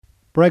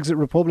Brexit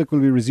Republic will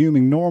be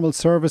resuming normal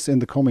service in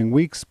the coming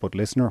weeks, but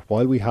listener,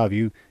 while we have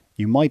you,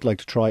 you might like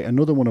to try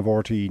another one of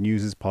RTE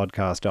News'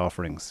 podcast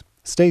offerings.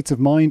 States of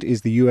Mind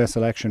is the US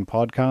election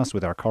podcast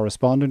with our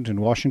correspondent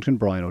in Washington,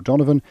 Brian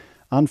O'Donovan,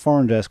 and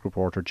Foreign Desk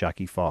reporter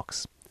Jackie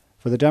Fox.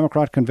 For the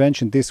Democrat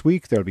convention this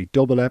week, there'll be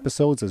double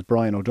episodes as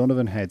Brian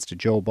O'Donovan heads to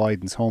Joe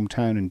Biden's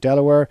hometown in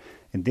Delaware.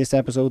 In this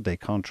episode, they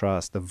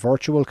contrast the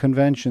virtual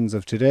conventions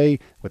of today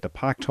with the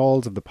packed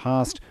halls of the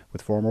past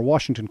with former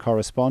Washington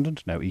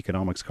correspondent, now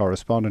economics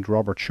correspondent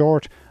Robert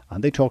Short,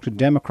 and they talk to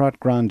Democrat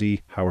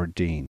grandee Howard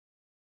Dean.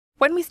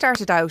 When we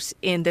started out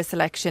in this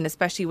election,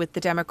 especially with the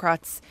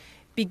Democrats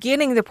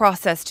beginning the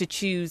process to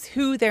choose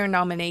who their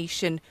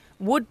nomination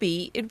would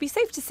be, it would be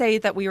safe to say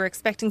that we were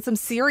expecting some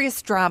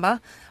serious drama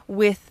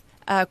with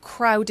a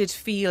crowded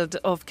field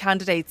of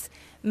candidates.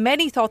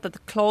 Many thought that the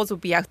clause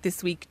would be out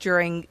this week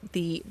during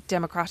the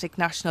Democratic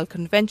National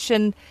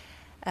Convention.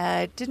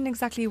 Didn't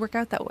exactly work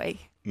out that way.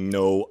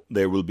 No,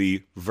 there will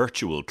be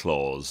virtual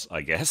clause,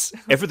 I guess.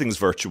 Everything's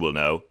virtual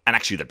now. And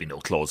actually, there'd be no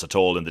clause at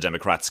all in the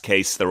Democrats'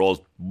 case. They're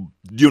all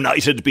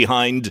united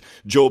behind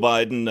Joe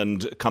Biden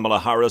and Kamala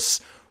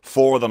Harris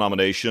for the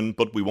nomination,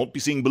 but we won't be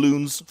seeing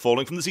balloons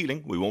falling from the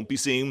ceiling. We won't be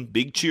seeing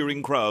big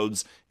cheering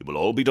crowds. It will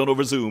all be done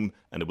over Zoom,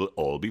 and it will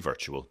all be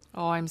virtual.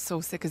 Oh, I'm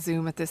so sick of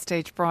Zoom at this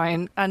stage,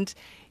 Brian. And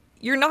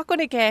you're not going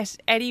to get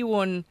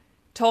anyone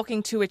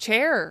talking to a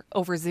chair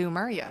over Zoom,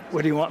 are you?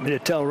 What do you want me to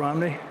tell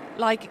Romney?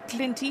 Like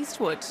Clint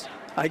Eastwood.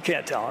 I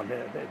can't tell him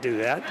to do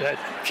that.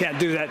 Can't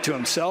do that to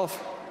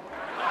himself.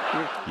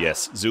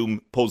 Yes,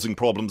 Zoom posing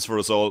problems for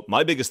us all.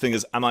 My biggest thing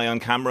is, am I on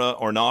camera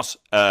or not?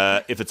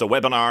 If it's a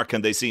webinar,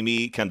 can they see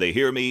me? Can they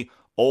hear me?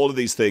 All of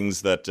these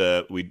things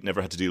that we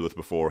never had to deal with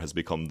before has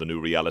become the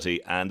new reality.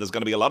 And there's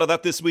going to be a lot of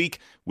that this week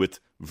with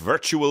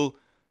virtual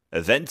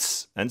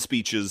events and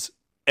speeches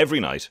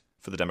every night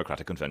for the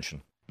Democratic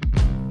Convention.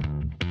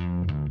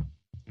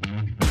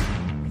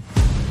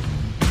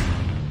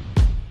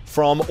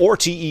 From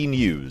RTE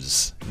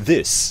News,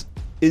 this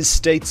is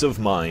States of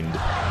Mind.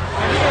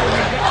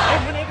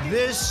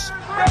 This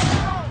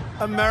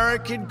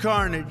American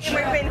carnage we've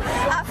been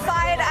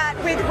fired at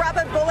with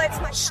rubber bullets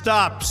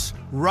stops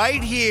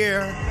right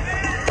here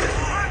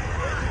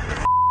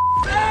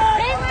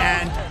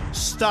and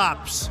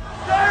stops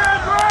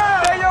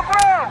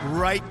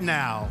right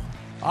now.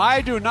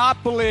 I do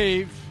not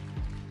believe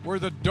we're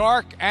the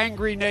dark,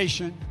 angry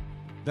nation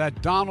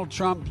that Donald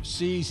Trump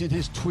sees in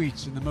his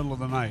tweets in the middle of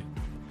the night.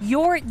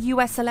 Your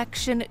US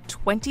Election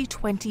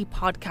 2020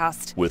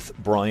 podcast. With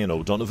Brian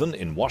O'Donovan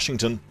in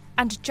Washington.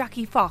 And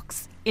Jackie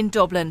Fox in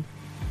Dublin.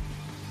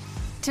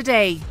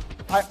 Today,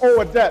 I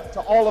owe a debt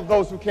to all of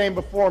those who came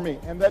before me,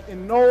 and that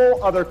in no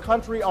other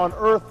country on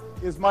earth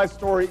is my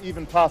story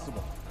even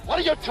possible. What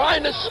are you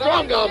trying to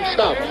strong-arm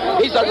stuff?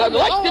 He's an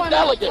elected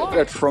delegate.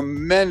 A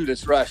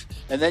tremendous rush.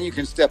 And then you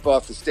can step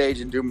off the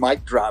stage and do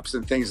mic drops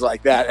and things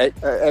like that.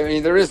 I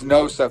mean, there is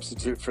no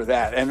substitute for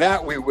that. And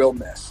that we will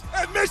miss.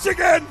 At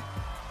Michigan!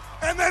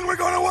 And then we're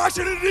going to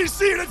Washington,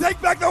 D.C. to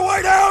take back the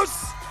White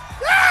House!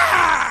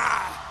 Ah!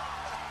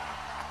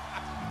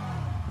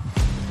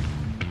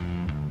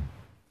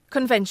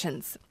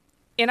 Conventions.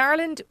 In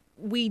Ireland,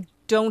 we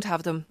don't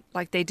have them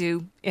like they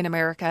do in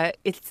America.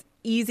 It's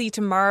easy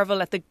to marvel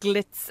at the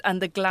glitz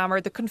and the glamour,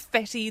 the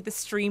confetti, the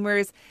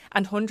streamers,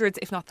 and hundreds,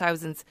 if not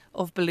thousands,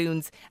 of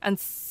balloons. And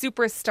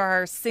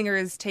superstar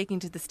singers taking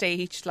to the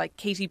stage like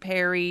Katy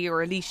Perry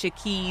or Alicia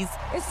Keys.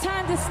 It's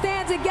time to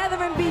stand together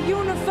and be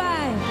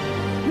unified.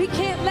 We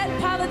can't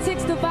let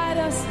politics divide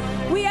us.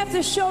 We have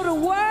to show the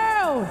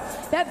world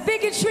that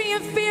bigotry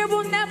and fear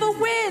will never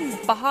win.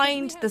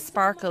 Behind the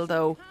sparkle,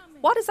 though,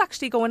 what is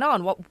actually going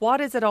on?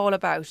 What is it all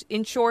about?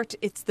 In short,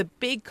 it's the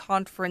big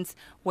conference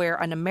where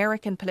an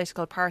American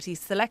political party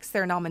selects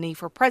their nominee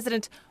for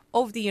President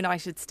of the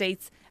United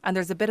States, and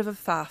there's a bit of a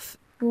faff.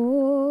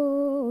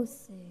 Oh,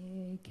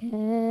 say,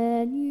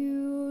 can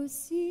you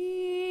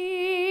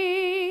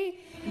see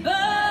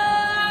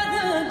by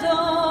the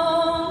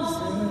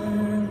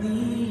dawn's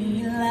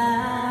early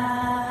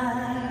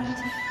light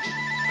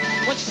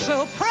what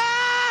so proudly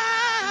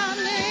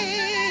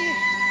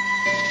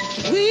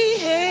we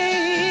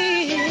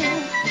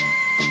hailed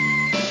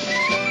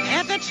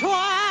at the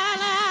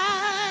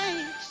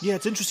twilight. Yeah,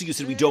 it's interesting you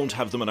said we don't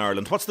have them in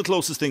Ireland. What's the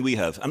closest thing we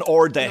have? An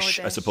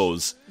Ordesh, I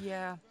suppose.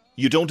 Yeah.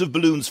 You don't have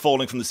balloons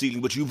falling from the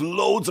ceiling, but you've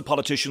loads of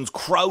politicians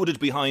crowded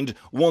behind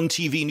one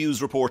TV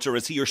news reporter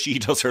as he or she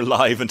does her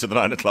live into the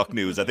 9 o'clock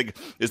news. I think,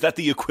 is that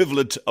the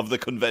equivalent of the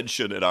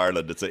convention in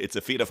Ireland? It's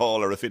a Fianna Fáil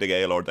or a Fine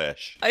Gael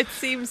Ordesh. It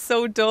seems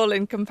so dull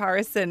in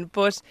comparison,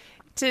 but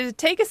to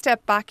take a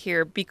step back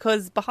here,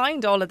 because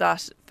behind all of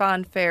that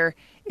fanfare,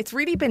 it's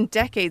really been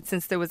decades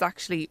since there was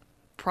actually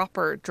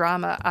proper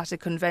drama at a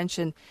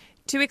convention.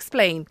 To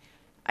explain,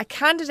 a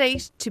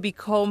candidate to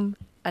become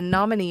a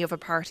nominee of a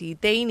party,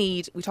 they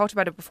need, we talked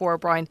about it before,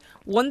 Brian,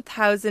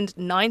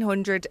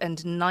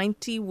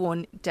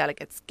 1,991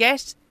 delegates.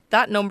 Get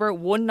that number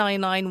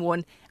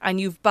 1991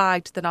 and you've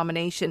bagged the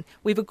nomination.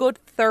 We've a good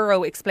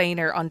thorough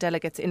explainer on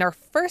delegates in our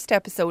first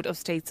episode of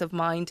States of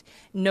Mind.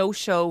 No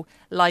show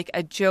like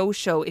a Joe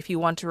show if you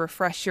want to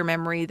refresh your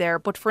memory there.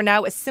 But for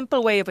now, a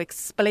simple way of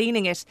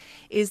explaining it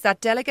is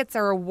that delegates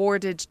are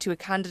awarded to a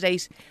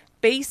candidate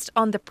based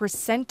on the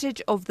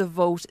percentage of the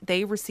vote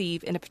they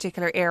receive in a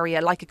particular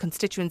area, like a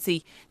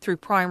constituency, through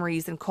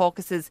primaries and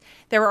caucuses.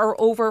 There are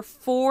over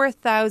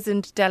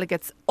 4,000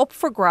 delegates up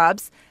for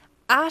grabs.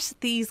 At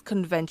these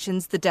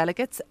conventions, the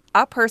delegates,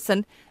 a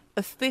person,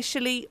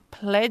 officially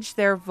pledge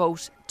their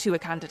vote to a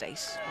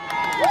candidate.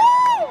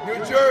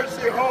 New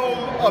Jersey,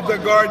 home of the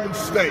Garden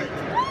State.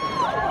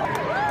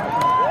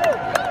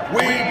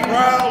 We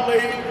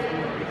proudly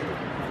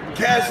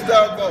cast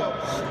our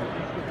votes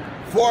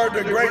for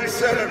the great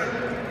senator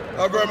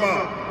of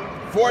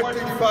Vermont.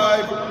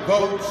 45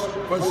 votes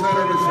for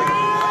Senator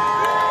Sanders.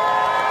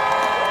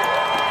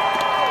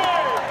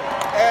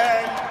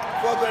 And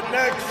for the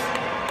next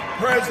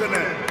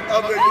president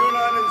of the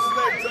United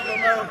States of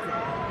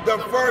America, the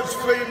first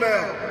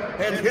female,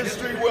 and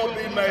history will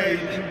be made,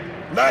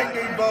 90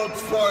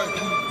 votes for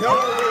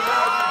Hillary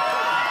Clinton.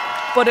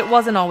 But it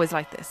wasn't always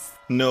like this.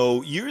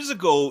 No, years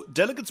ago,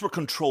 delegates were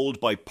controlled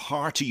by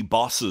party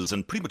bosses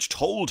and pretty much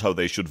told how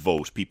they should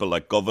vote. People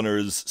like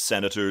governors,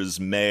 senators,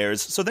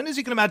 mayors. So then, as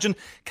you can imagine,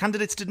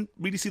 candidates didn't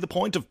really see the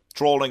point of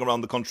trawling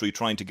around the country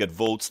trying to get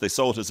votes. They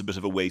saw it as a bit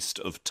of a waste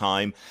of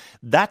time.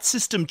 That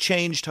system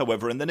changed,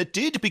 however, and then it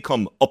did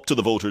become up to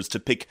the voters to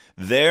pick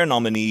their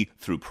nominee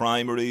through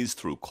primaries,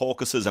 through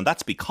caucuses, and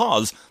that's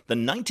because the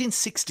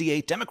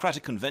 1968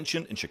 Democratic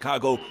Convention in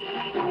Chicago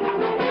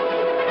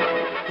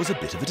was a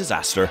bit of a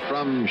disaster.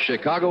 From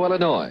Chicago,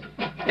 Illinois,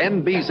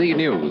 NBC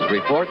News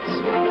reports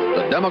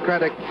the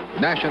Democratic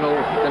National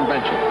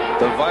Convention.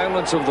 The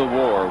violence of the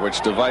war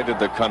which divided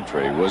the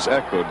country was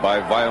echoed by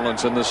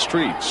violence in the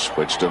streets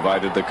which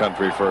divided the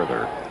country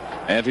further.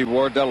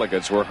 Anti-war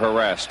delegates were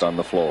harassed on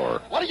the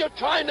floor. What are you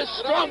trying to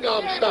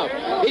strong-arm stuff?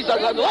 He's an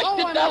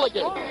elected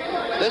delegate.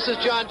 This is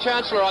John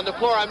Chancellor on the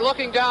floor. I'm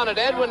looking down at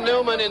Edwin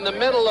Newman in the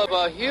middle of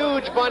a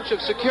huge bunch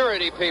of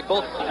security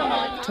people.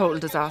 Total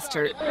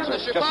disaster. The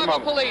Chicago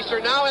police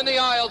are now in the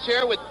aisles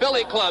here with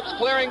billy clubs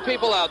clearing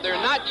people out. They're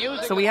not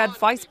using... So we had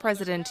Vice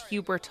President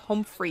Hubert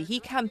Humphrey. He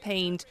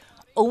campaigned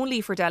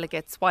only for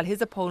delegates, while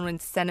his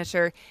opponents,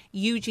 Senator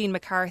Eugene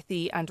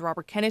McCarthy and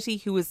Robert Kennedy,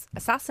 who was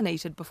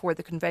assassinated before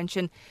the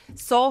convention,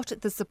 sought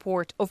the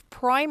support of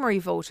primary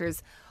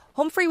voters.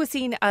 Humphrey was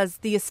seen as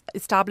the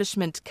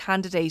establishment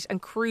candidate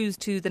and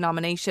cruised to the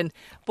nomination,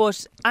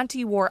 but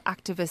anti-war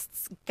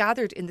activists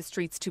gathered in the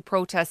streets to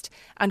protest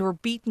and were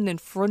beaten in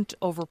front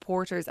of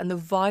reporters, and the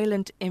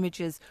violent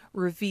images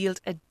revealed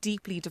a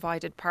deeply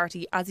divided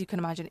party. As you can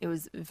imagine, it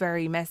was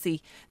very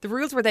messy. The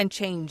rules were then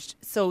changed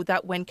so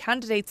that when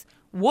candidates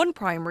won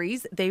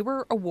primaries, they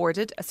were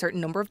awarded a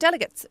certain number of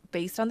delegates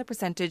based on the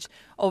percentage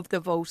of the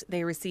vote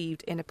they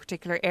received in a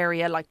particular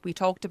area, like we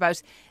talked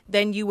about.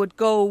 Then you would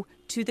go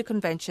to the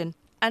convention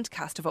and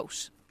cast a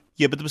vote.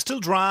 Yeah, but there was still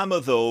drama,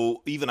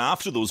 though, even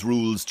after those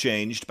rules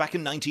changed. Back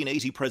in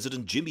 1980,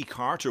 President Jimmy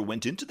Carter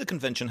went into the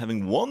convention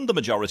having won the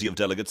majority of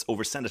delegates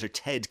over Senator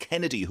Ted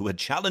Kennedy, who had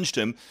challenged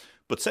him.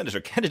 But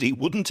Senator Kennedy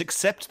wouldn't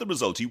accept the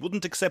result. He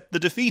wouldn't accept the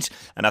defeat.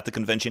 And at the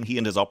convention, he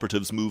and his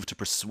operatives moved to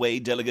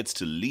persuade delegates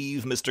to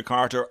leave Mr.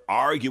 Carter,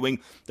 arguing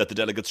that the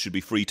delegates should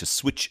be free to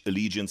switch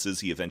allegiances.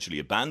 He eventually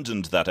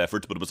abandoned that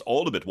effort, but it was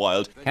all a bit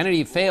wild.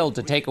 Kennedy failed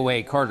to take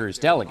away Carter's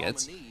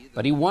delegates,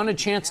 but he won a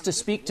chance to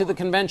speak to the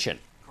convention,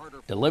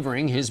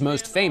 delivering his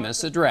most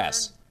famous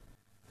address.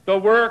 The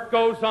work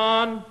goes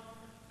on,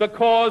 the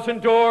cause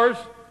endures,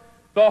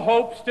 the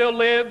hope still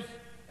lives,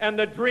 and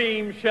the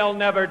dream shall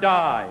never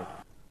die.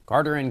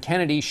 Carter and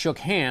Kennedy shook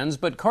hands,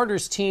 but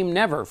Carter's team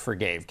never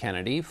forgave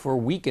Kennedy for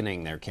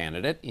weakening their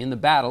candidate in the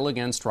battle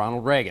against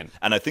Ronald Reagan.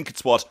 And I think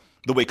it's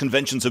the way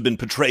conventions have been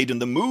portrayed in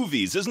the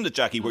movies, isn't it,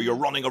 Jackie, where you're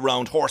running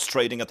around horse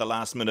trading at the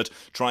last minute,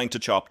 trying to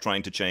chop,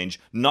 trying to change.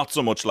 Not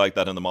so much like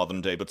that in the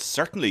modern day, but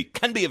certainly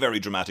can be a very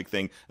dramatic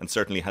thing, and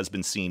certainly has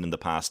been seen in the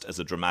past as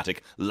a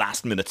dramatic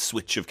last-minute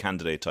switch of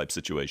candidate type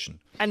situation.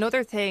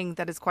 Another thing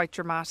that is quite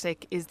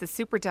dramatic is the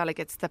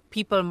superdelegates that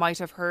people might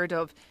have heard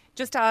of.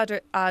 Just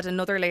to add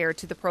another layer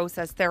to the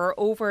process, there are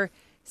over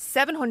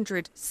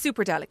 700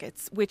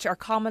 superdelegates, which are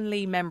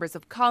commonly members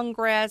of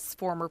Congress,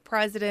 former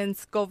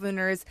presidents,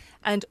 governors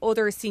and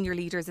other senior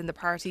leaders in the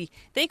party.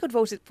 They could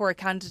vote for a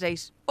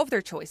candidate of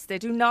their choice. They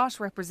do not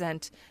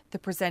represent the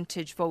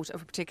percentage vote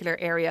of a particular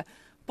area.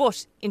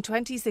 But in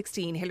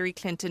 2016, Hillary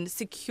Clinton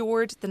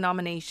secured the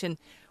nomination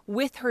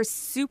with her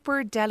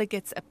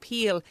superdelegates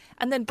appeal.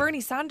 And then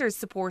Bernie Sanders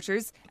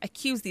supporters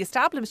accused the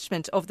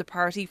establishment of the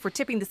party for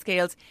tipping the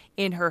scales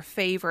in her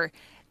favour.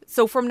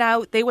 So from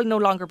now, they will no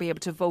longer be able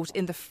to vote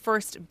in the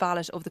first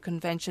ballot of the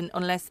convention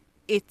unless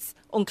it's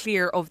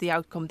unclear of the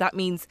outcome. That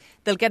means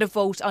they'll get a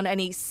vote on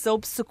any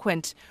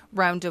subsequent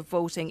round of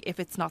voting if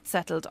it's not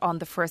settled on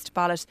the first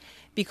ballot,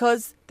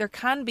 because there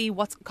can be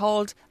what's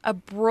called a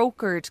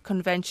brokered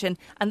convention.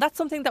 And that's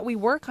something that we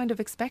were kind of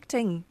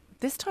expecting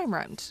this time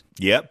round.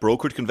 Yeah,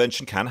 brokered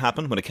convention can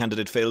happen when a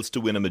candidate fails to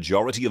win a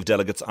majority of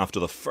delegates after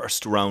the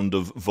first round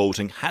of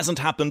voting. Hasn't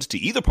happened to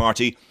either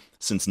party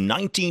since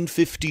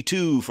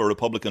 1952 for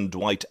Republican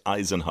Dwight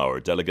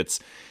Eisenhower. Delegates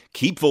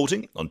keep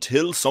voting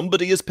until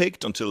somebody is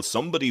picked, until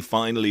somebody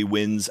finally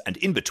wins. And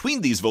in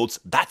between these votes,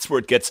 that's where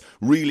it gets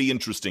really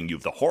interesting. You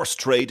have the horse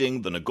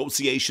trading, the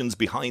negotiations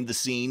behind the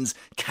scenes,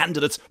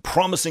 candidates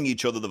promising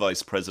each other the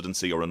vice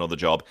presidency or another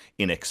job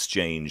in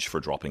exchange for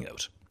dropping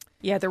out.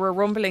 Yeah, there were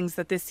rumblings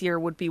that this year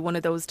would be one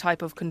of those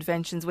type of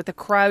conventions with a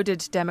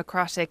crowded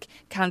Democratic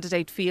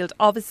candidate field.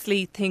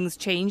 Obviously, things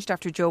changed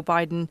after Joe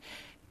Biden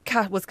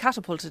was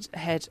catapulted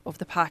ahead of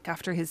the pack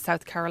after his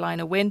South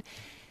Carolina win.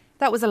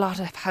 That was a lot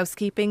of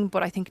housekeeping,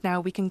 but I think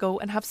now we can go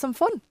and have some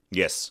fun.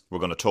 Yes, we're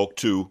going to talk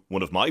to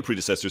one of my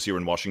predecessors here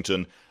in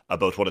Washington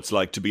about what it's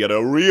like to be at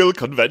a real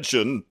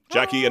convention,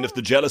 Jackie, and if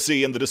the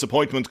jealousy and the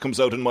disappointment comes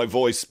out in my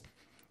voice,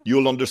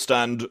 you'll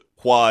understand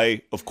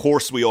why. Of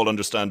course, we all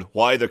understand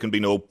why there can be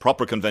no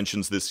proper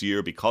conventions this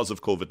year because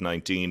of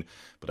COVID-19.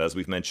 But as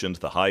we've mentioned,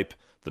 the hype,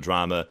 the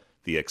drama,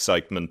 the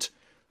excitement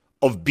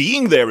of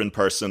being there in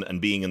person and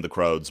being in the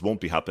crowds won't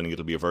be happening.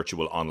 It'll be a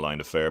virtual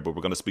online affair. But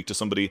we're going to speak to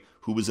somebody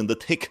who was in the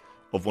thick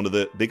of one of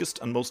the biggest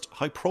and most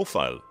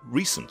high-profile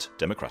recent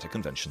Democratic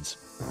conventions.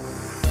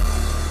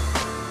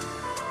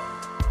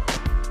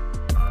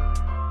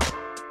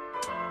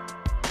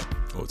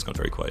 Oh, it's gone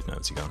very quiet now.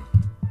 Is he gone?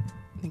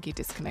 I think he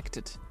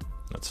disconnected.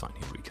 That's fine,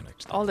 he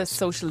reconnected. All this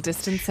social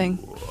distancing.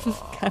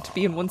 Can't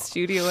be in one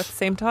studio at the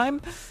same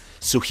time.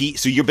 So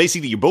you're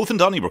both in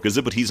Donnybrook, is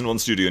it? But he's in one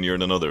studio and you're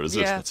in another, is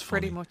it? Yeah, That's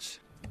pretty much.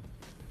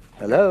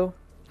 Hello.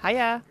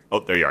 Hiya.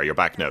 Oh, there you are. You're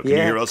back now. Can you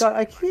hear us?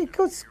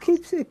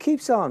 It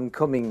keeps on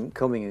coming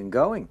and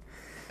going.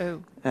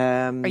 Oh.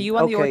 Are you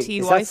on the RT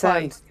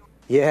Wi-Fi?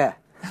 Yeah.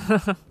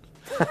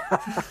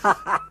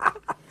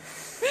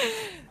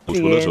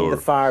 In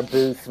the far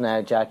booth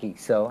now, Jackie.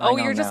 So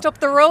you're just up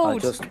the road. I'll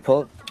just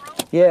pull.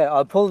 Yeah,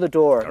 I'll pull the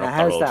door. Now,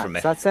 how's that?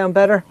 Does that sound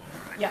better?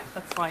 Yeah,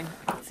 that's fine.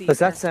 Does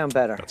that sound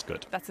better? That's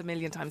good. That's a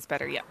million times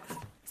better, yeah.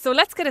 So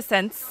let's get a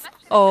sense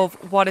of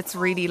what it's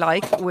really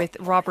like with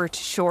Robert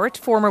Short,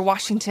 former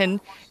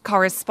Washington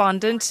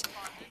correspondent.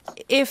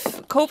 If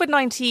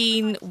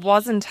COVID-19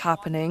 wasn't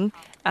happening,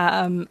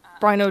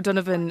 Brian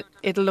O'Donovan,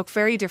 it'll look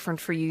very different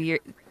for you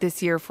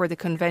this year for the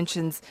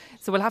conventions.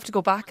 So we'll have to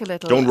go back a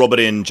little. Don't rub it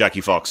in, Jackie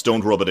Fox.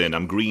 Don't rub it in.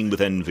 I'm green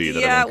with envy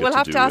that I don't we'll get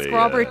have to to ask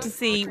Robert to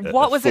see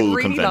what was it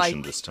really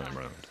like this time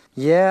around.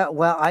 Yeah,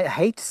 well, I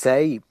hate to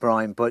say,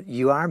 Brian, but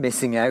you are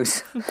missing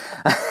out.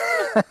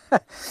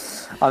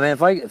 I mean,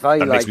 if I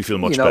that makes me feel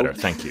much better.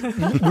 Thank you.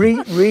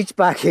 Reach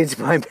back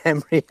into my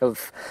memory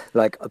of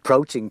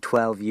approaching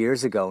 12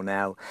 years ago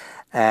now.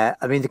 I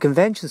mean, the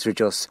conventions are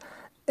just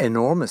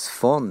enormous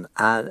fun.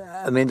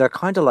 I mean, they're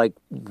kind of like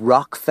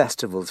rock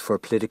festivals for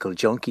political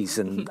junkies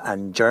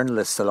and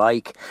journalists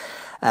alike.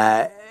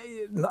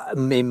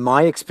 In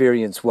my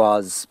experience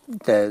was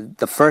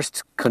the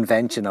first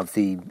convention of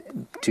the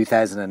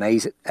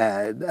 2008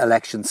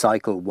 election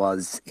cycle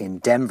was in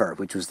Denver,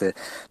 which was the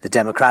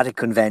Democratic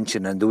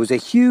convention, and there was a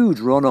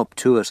huge run up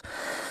to it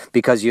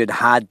because you'd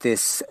had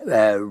this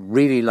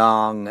really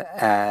long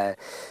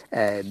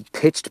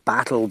pitched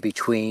battle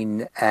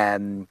between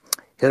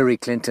Hillary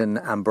Clinton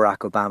and Barack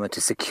Obama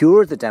to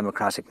secure the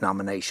Democratic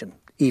nomination,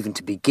 even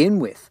to begin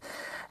with.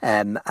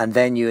 And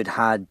then you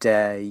had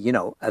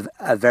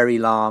a very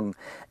long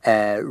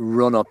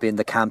run-up in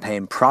the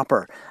campaign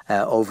proper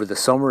over the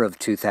summer of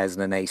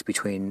 2008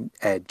 between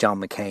John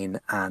McCain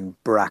and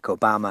Barack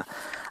Obama.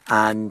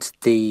 And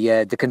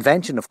the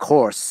convention, of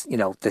course,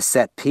 the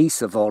set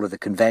piece of all of the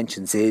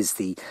conventions is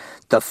the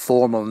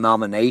formal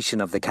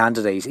nomination of the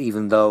candidate,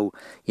 even though,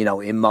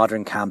 in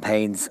modern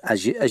campaigns,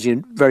 as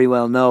you very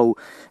well know,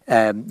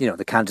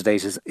 the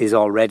candidate is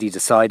already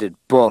decided.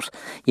 But,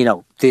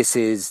 this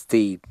is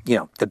the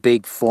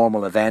big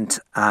formal event.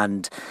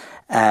 And,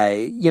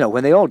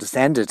 when they all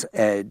descended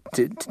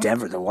to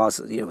Denver, it was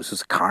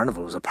a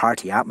carnival, it was a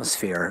party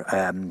atmosphere.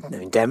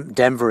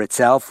 Denver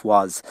itself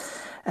was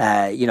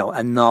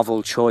a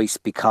novel choice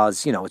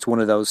because, it's one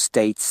of those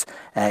states,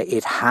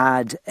 it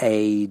had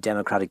a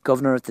Democratic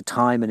governor at the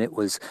time and it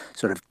was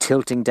sort of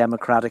tilting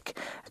Democratic.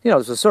 There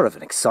was sort of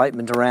an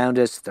excitement around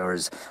it. There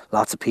was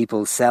lots of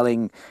people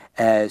selling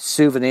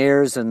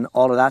souvenirs and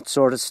all of that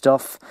sort of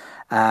stuff.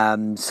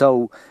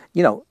 So,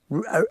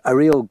 a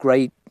real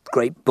great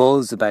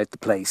buzz about the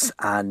place.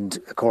 And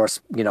of course,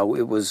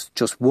 it was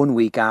just 1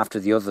 week after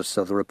the other.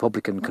 So the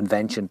Republican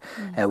convention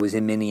was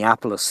in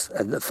Minneapolis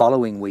the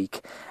following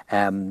week.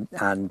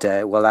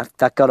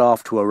 That got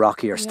off to a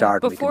rockier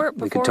start.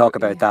 We can talk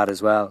about that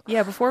as well.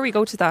 Yeah, before we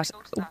go to that,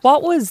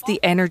 what was the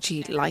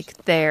energy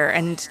like there?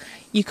 And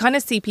you kind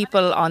of see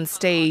people on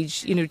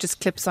stage,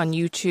 just clips on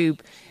YouTube.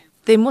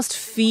 They must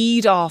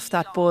feed off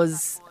that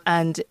buzz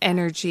and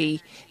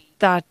energy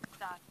that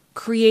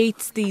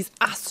creates these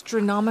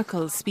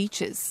astronomical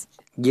speeches.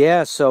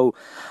 Yeah, so,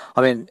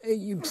 I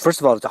mean,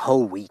 first of all, it's a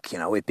whole week,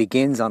 It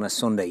begins on a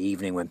Sunday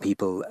evening when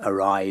people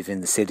arrive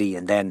in the city,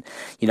 and then,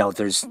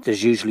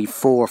 there's usually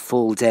 4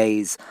 full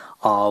days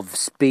of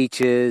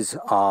speeches,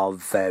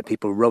 of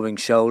people rubbing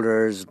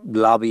shoulders,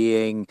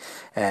 lobbying,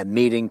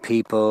 meeting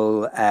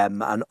people,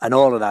 and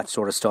all of that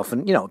sort of stuff.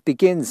 And, it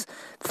begins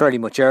fairly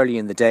much early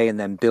in the day and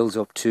then builds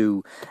up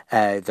to,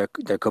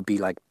 there could be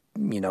like,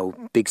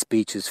 big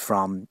speeches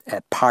from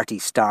party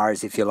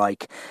stars, if you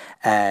like,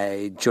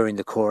 during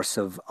the course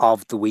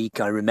of the week.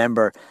 I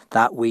remember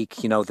that week,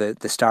 the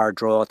star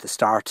draw at the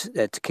start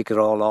to kick it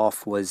all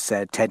off was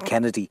Ted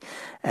Kennedy,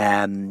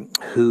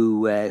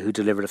 who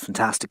delivered a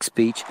fantastic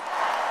speech.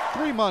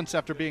 3 months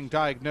after being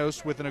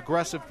diagnosed with an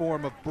aggressive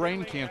form of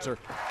brain cancer,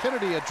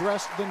 Kennedy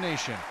addressed the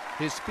nation.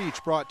 His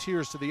speech brought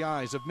tears to the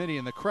eyes of many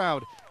in the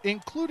crowd,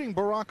 including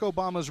Barack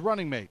Obama's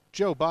running mate,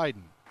 Joe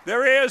Biden.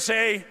 There is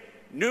a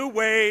new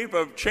wave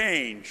of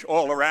change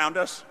all around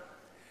us,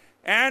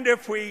 and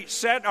if we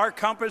set our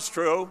compass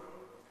true,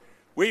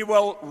 we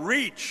will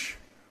reach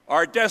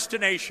our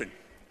destination.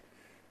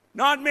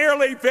 Not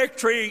merely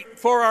victory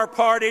for our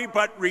party,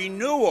 but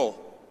renewal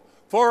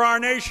for our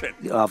nation.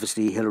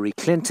 Obviously, Hillary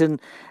Clinton,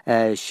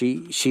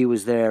 she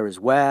was there as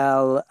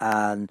well,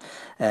 and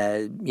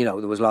there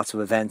was lots of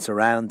events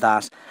around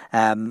that,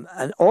 and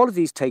all of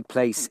these take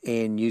place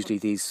in usually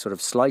these sort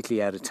of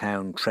slightly out of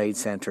town trade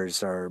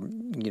centres or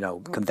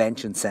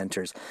convention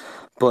centres.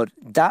 But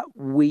that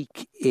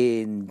week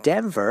in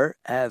Denver,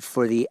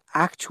 for the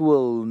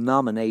actual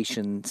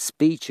nomination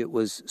speech, it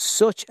was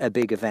such a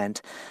big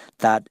event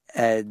that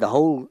the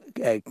whole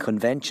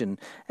convention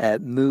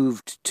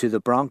moved to the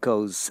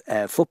Broncos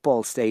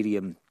football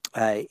stadium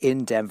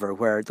in Denver,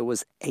 where there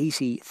was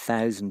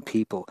 80,000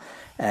 people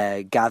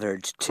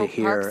gathered to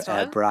hear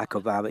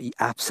Barack Obama.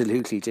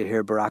 Absolutely, to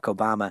hear Barack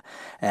Obama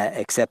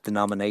accept the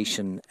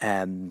nomination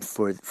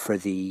for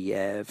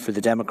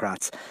the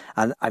Democrats.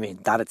 And I mean,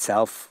 that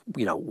itself,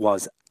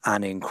 was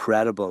an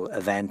incredible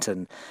event.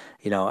 And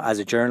as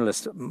a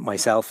journalist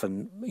myself,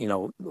 and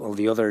all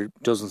the other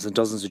dozens and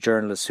dozens of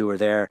journalists who were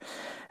there,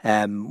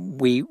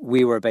 we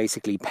were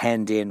basically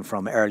penned in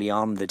from early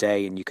on in the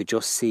day, and you could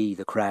just see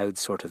the crowd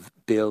sort of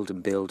build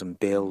and build and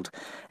build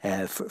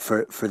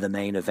for the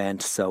main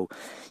event. So,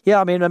 yeah,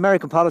 I mean,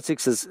 American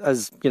politics,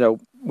 as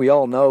we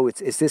all know,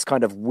 it's this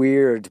kind of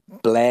weird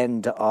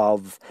blend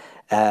of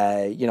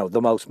the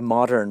most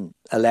modern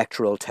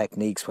electoral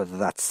techniques, whether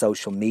that's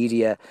social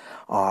media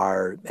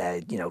or,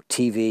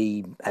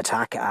 TV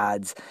attack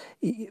ads,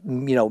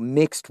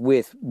 mixed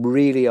with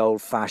really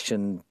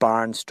old-fashioned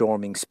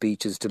barnstorming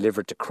speeches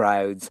delivered to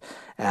crowds,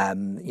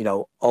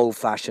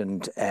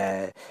 old-fashioned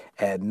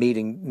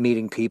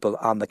meeting people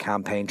on the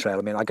campaign trail.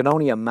 I mean, I can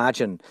only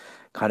imagine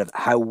kind of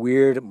how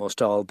weird it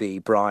must all be,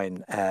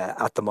 Brian,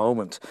 at the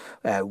moment,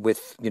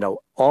 with,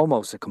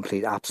 almost a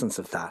complete absence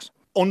of that.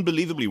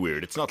 Unbelievably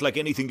weird. It's not like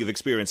anything you've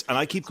experienced. And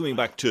I keep coming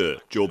back to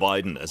Joe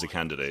Biden as a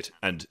candidate.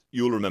 And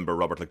you'll remember,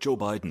 Robert, like Joe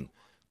Biden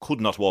could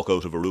not walk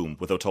out of a room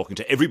without talking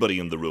to everybody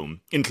in the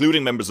room,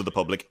 including members of the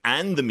public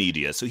and the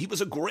media. So he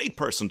was a great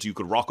person. You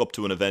could rock up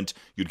to an event,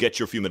 you'd get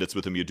your few minutes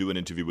with him, you'd do an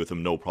interview with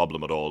him, no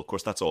problem at all. Of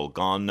course, that's all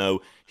gone now.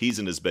 He's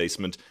in his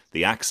basement.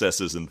 The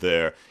access isn't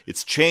there.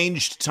 It's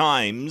changed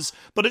times.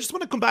 But I just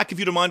want to come back, if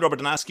you don't mind, Robert,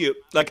 and ask you,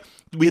 like,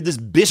 we had this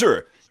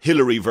bitter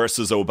Hillary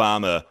versus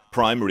Obama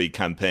primary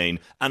campaign,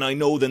 and I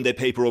know then they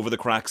paper over the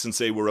cracks and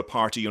say we're a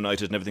party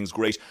united and everything's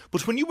great.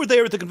 But when you were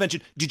there at the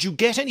convention, did you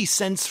get any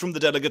sense from the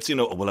delegates,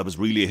 well, I was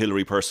really a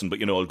Hillary person,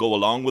 but, I'll go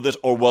along with it?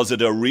 Or was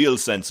it a real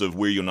sense of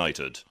we're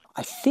united?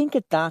 I think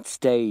at that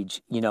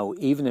stage,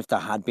 even if there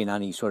had been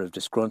any sort of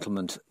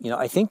disgruntlement,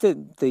 I think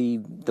that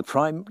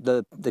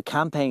the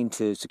campaign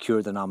to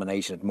secure the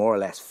nomination had more or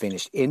less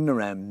finished in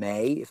around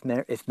May,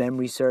 if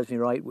memory serves me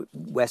right,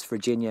 West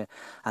Virginia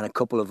and a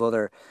couple of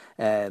other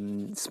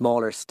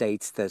smaller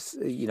states that,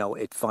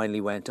 it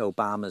finally went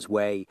Obama's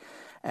way.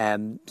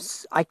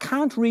 I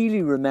can't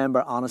really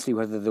remember, honestly,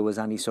 whether there was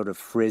any sort of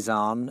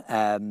frizz-on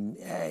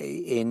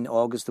in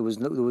August.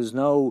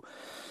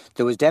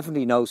 There was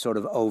definitely no sort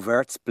of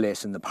overt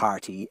split in the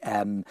party.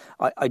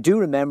 I do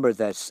remember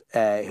that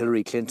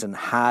Hillary Clinton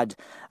had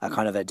a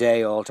kind of a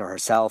day all to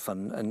herself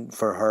and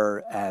for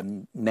her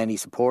many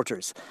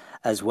supporters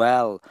as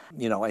well.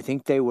 I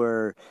think they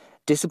were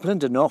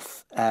disciplined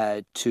enough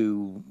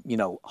to,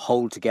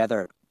 hold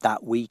together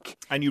that week.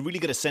 And you really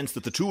get a sense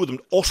that the two of them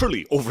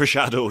utterly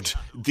overshadowed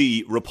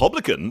the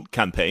Republican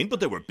campaign, but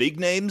there were big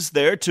names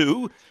there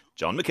too.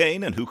 John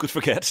McCain, and who could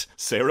forget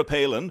Sarah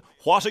Palin.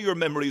 What are your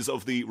memories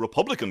of the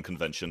Republican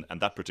convention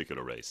and that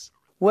particular race?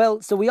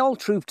 Well, so we all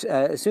trooped,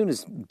 as soon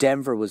as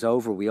Denver was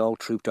over, we all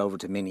trooped over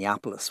to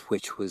Minneapolis,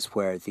 which was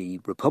where the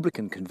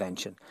Republican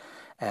convention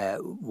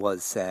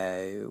was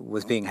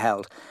being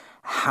held.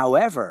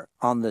 However,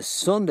 on the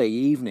Sunday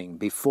evening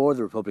before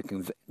the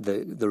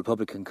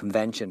Republican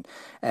convention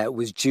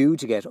was due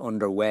to get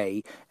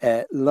underway,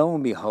 lo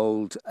and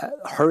behold,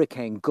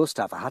 Hurricane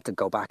Gustav, I had to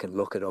go back and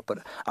look it up, but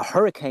a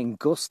Hurricane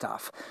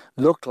Gustav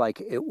looked like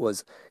it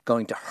was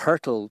going to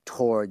hurtle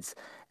towards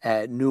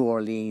New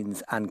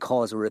Orleans and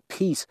cause a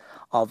repeat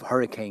of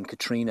Hurricane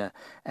Katrina.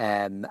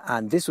 And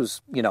this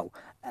was,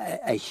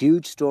 a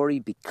huge story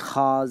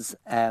because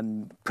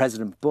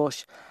President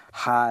Bush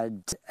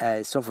had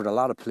suffered a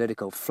lot of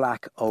political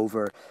flack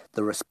over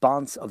the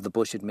response of the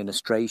Bush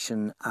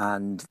administration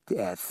and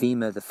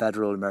FEMA, the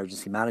Federal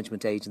Emergency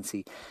Management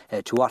Agency,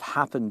 to what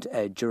happened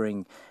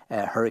during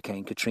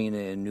Hurricane Katrina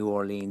in New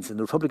Orleans. And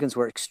the Republicans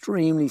were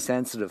extremely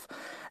sensitive.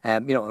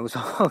 It was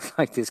almost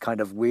like this kind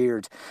of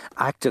weird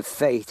act of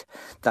fate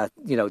that,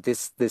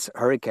 this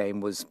hurricane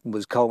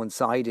was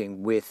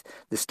coinciding with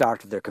the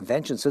start of their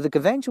convention. So the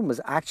convention was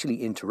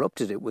actually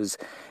interrupted. It was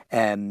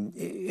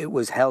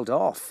held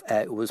off.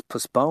 It was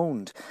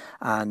postponed.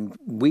 And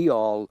we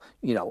all,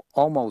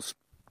 almost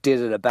did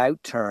an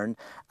about turn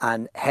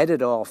and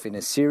headed off in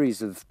a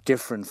series of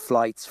different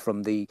flights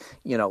from the,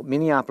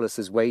 Minneapolis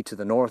is way to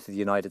the north of the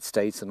United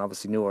States, and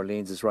obviously New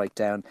Orleans is right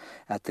down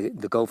at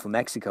the Gulf of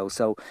Mexico.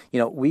 So,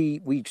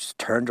 we just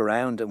turned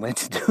around and went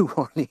to New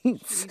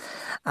Orleans.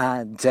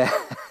 And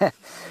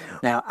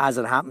now, as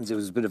it happens, it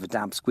was a bit of a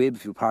damp squib,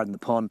 if you pardon the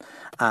pun,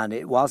 and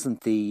it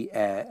wasn't the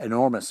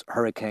enormous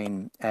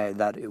hurricane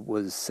that it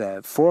was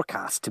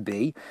forecast to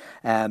be.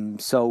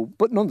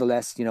 But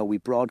nonetheless, we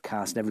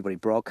broadcast, and everybody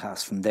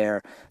broadcast from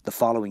there the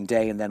following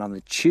day. And then on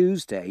the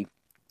Tuesday,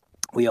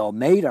 we all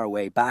made our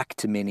way back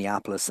to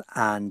Minneapolis,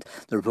 and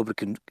the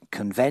Republican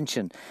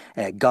convention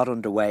got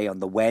underway on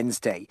the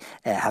Wednesday,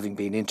 having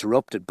been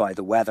interrupted by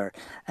the weather.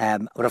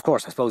 But of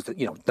course, I suppose that,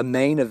 the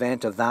main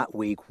event of that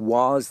week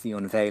was the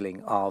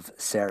unveiling of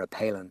Sarah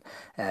Palin,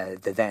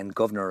 the then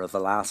governor of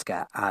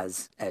Alaska,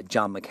 as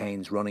John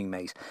McCain's running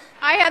mate.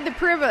 I had the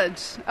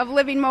privilege of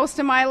living most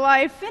of my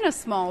life in a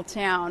small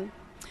town.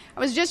 I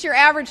was just your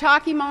average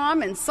hockey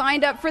mom and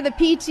signed up for the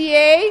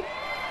PTA.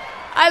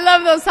 I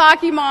love those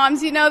hockey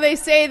moms. They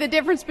say the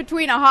difference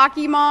between a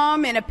hockey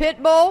mom and a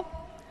pit bull?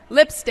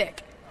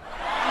 Lipstick.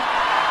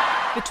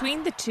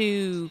 Between the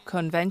two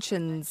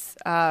conventions,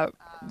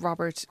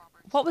 Robert,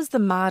 what was the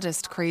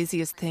maddest,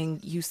 craziest thing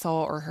you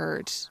saw or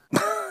heard?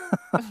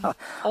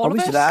 We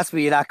should ask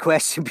me that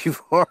question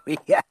before we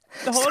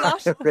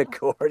started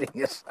recording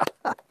it.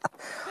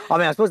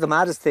 I suppose the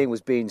maddest thing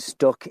was being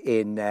stuck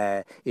in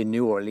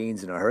New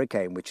Orleans in a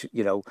hurricane, which,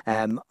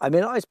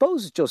 I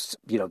suppose just,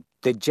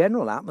 the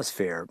general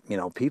atmosphere,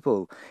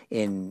 people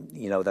in,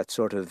 that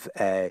sort of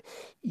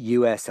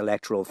US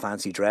electoral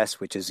fancy dress,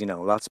 which is,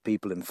 lots of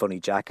people in funny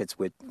jackets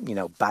with,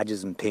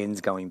 badges and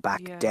pins going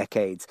back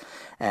decades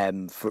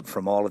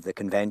from all of the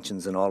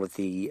conventions and all of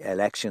the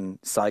election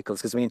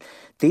cycles. Because,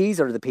 these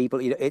are the people,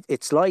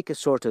 it's like a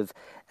sort of,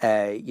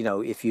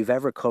 if you've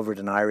ever covered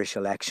an Irish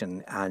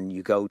election and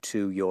you go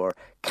to your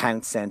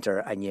count centre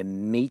and you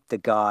meet the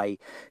guy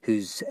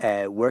who's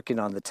working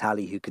on the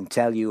tally, who can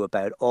tell you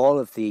about all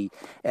of the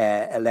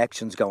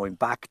elections going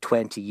back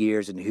 20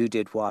 years and who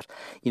did what,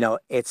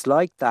 it's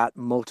like that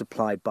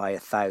multiplied by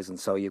 1,000.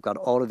 So you've got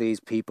all of these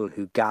people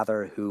who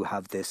gather, who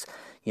have this,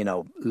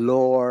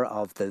 lore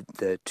of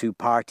the two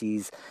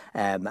parties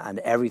and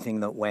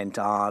everything that went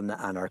on,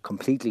 and are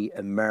completely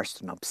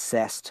immersed and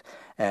obsessed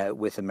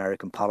with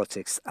American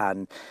politics.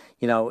 And,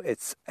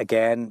 it's,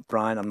 again,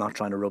 Brian, I'm not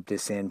trying to rub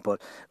this in,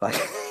 but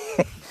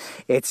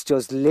it's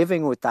just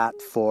living with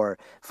that for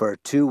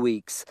 2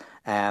 weeks.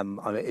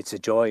 It's a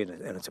joy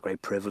and it's a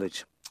great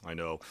privilege. I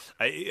know.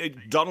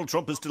 Donald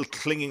Trump is still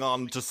clinging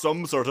on to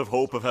some sort of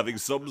hope of having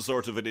some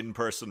sort of an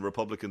in-person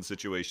Republican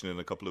situation in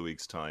a couple of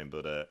weeks' time.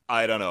 But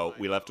I don't know.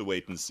 We'll have to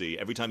wait and see.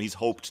 Every time he's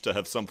hoped to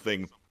have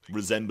something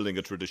resembling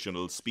a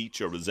traditional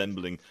speech or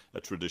resembling a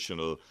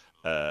traditional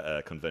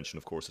convention,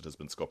 of course, it has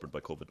been scuppered by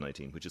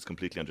COVID-19, which is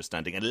completely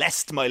understanding. And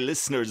lest my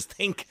listeners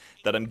think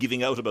that I'm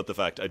giving out about the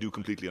fact, I do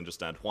completely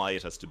understand why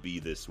it has to be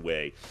this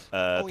way.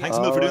 Thanks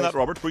a mil for doing that,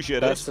 Robert.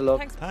 Appreciate Best it. Of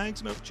luck.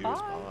 Thanks, Mil. Cheers.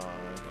 Bye.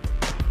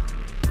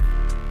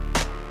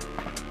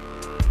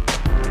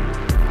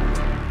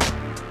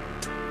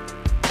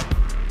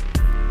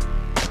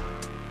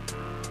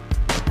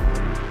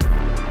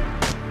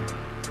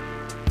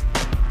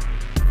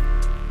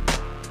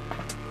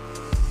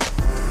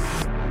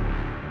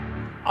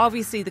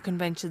 Obviously, the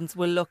conventions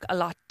will look a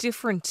lot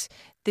different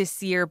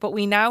this year, but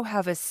we now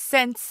have a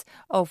sense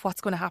of what's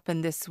going to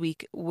happen this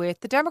week with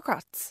the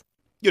Democrats.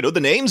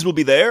 The names will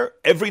be there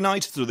every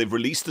night. So they've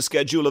released the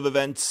schedule of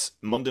events.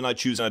 Monday night,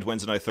 Tuesday night,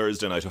 Wednesday night,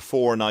 Thursday night, a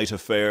 4-night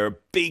affair.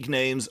 Big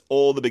names,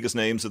 all the biggest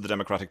names of the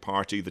Democratic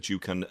Party that you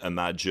can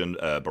imagine.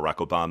 Barack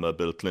Obama,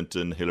 Bill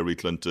Clinton, Hillary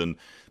Clinton,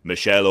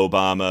 Michelle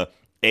Obama,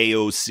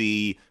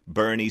 AOC,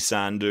 Bernie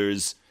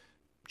Sanders,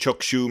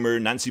 Chuck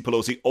Schumer, Nancy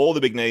Pelosi, all the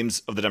big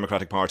names of the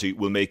Democratic Party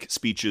will make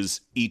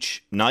speeches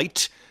each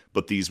night,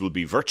 but these will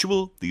be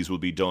virtual. These will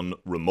be done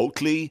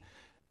remotely.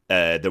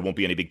 There won't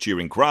be any big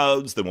cheering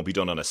crowds. They won't be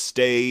done on a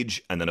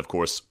stage. And then, of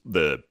course,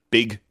 the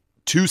big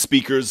two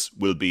speakers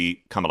will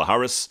be Kamala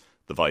Harris,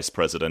 the vice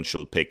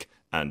presidential pick,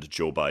 and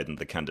Joe Biden,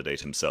 the candidate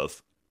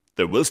himself.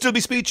 There will still be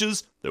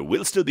speeches. There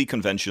will still be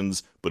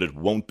conventions, but it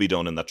won't be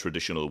done in that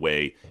traditional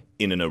way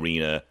in an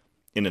arena,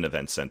 in an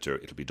event centre.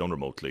 It'll be done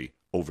remotely,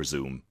 over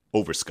Zoom,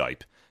 over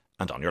Skype,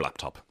 and on your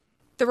laptop.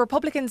 The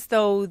Republicans,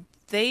 though,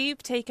 they've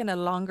taken a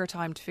longer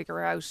time to figure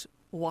out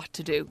what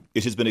to do.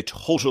 It has been a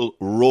total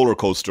roller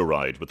coaster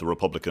ride with the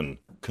Republican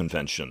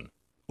convention.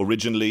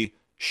 Originally,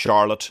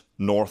 Charlotte,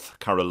 North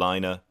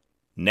Carolina,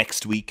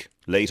 next week,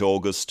 late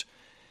August.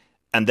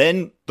 And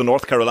then the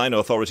North Carolina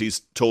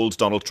authorities told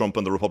Donald Trump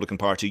and the Republican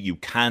Party, you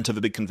can't have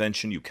a big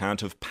convention, you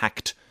can't have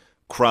packed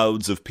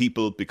crowds of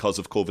people because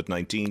of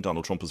COVID-19.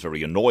 Donald Trump was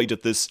very annoyed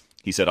at this.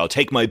 He said, I'll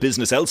take my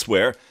business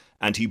elsewhere.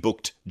 And he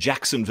booked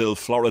Jacksonville,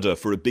 Florida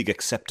for a big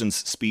acceptance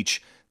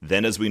speech.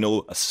 Then, as we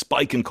know, a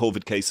spike in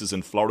COVID cases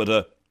in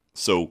Florida.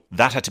 So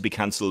that had to be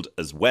cancelled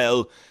as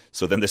well.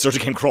 So then they sort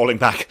of came crawling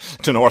back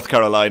to North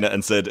Carolina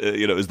and said,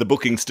 is the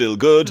booking still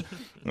good?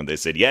 And they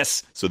said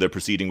yes. So they're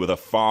proceeding with a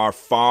far,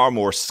 far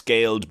more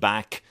scaled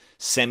back,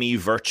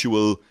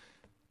 semi-virtual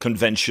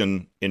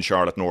convention in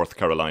Charlotte, North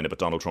Carolina. But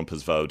Donald Trump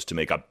has vowed to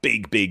make a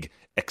big, big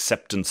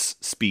acceptance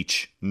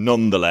speech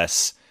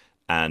nonetheless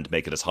and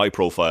make it as high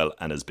profile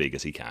and as big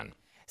as he can.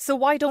 So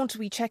why don't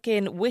we check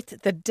in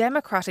with the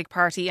Democratic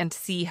Party and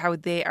see how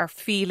they are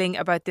feeling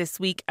about this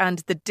week and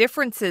the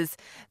differences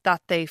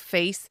that they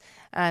face?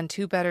 And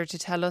who better to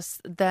tell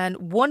us than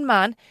one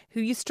man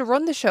who used to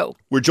run the show?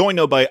 We're joined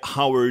now by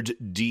Howard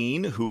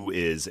Dean, who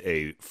is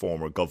a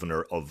former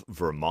governor of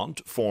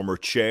Vermont, former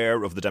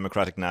chair of the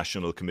Democratic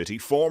National Committee,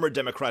 former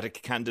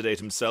Democratic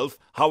candidate himself.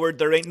 Howard,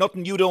 there ain't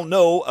nothing you don't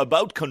know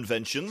about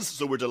conventions,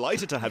 so we're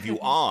delighted to have you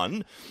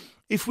on.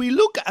 If we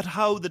look at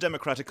how the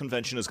Democratic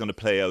Convention is going to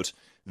play out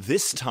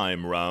this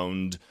time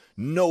round,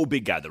 no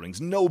big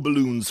gatherings, no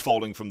balloons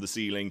falling from the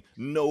ceiling,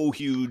 no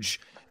huge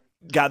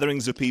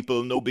gatherings of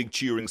people, no big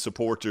cheering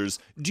supporters.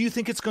 Do you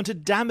think it's going to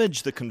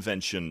damage the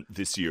convention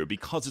this year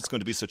because it's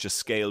going to be such a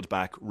scaled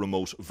back,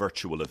 remote,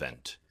 virtual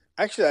event?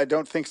 Actually, I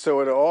don't think so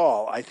at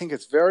all. I think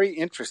it's very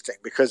interesting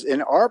because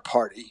in our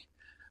party,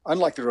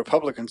 unlike the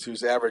Republicans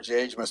whose average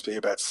age must be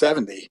about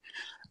 70,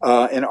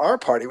 in our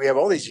party, we have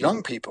all these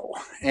young people,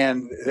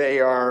 and they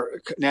are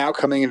now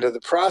coming into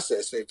the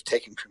process. They've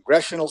taken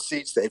congressional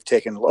seats, they've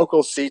taken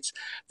local seats,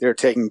 they're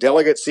taking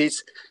delegate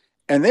seats,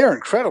 and they're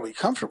incredibly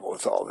comfortable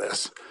with all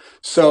this.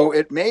 So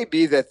it may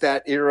be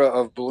that era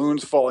of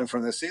balloons falling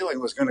from the ceiling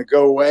was going to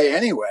go away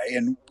anyway,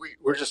 and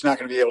we're just not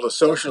going to be able to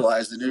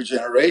socialize the new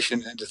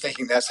generation into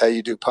thinking that's how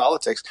you do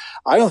politics.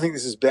 I don't think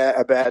this is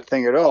a bad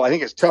thing at all. I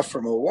think it's tough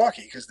for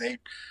Milwaukee because they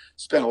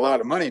spent a lot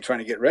of money trying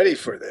to get ready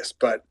for this,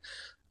 but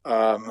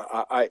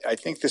I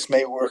think this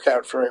may work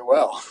out very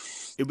well.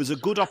 It was a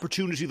good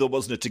opportunity, though,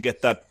 wasn't it, to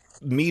get that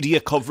media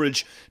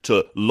coverage,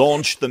 to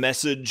launch the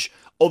message.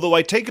 Although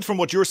I take it from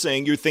what you're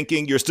saying, you're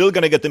thinking you're still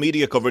going to get the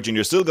media coverage and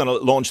you're still going to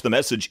launch the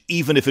message,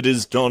 even if it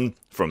is done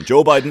from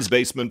Joe Biden's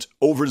basement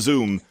over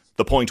Zoom,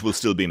 the point will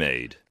still be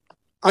made.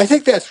 I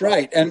think that's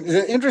right. And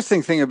the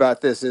interesting thing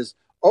about this is,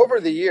 over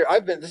the year,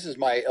 this is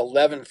my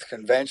 11th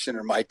convention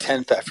or my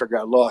 10th, I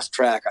forgot, lost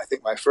track. I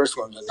think my first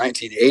one was in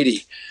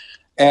 1980.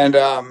 And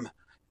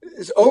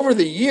over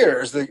the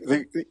years,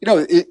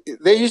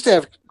 they used to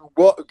have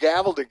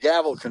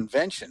gavel-to-gavel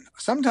convention,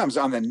 sometimes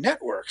on the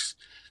networks.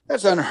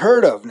 That's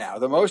unheard of now.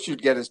 The most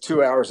you'd get is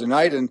 2 hours a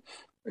night, and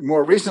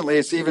more recently,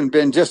 it's even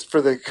been just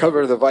for the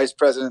cover of the vice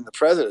president and the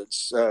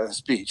president's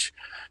speech.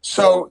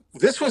 So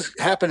this was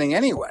happening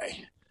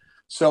anyway.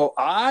 So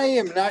I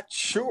am not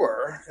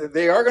sure.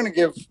 They are going to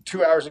give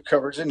 2 hours of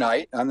coverage a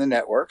night on the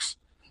networks.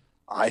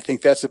 I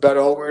think that's about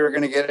all we're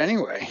going to get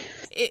anyway.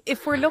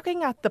 If we're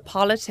looking at the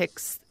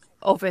politics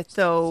of it,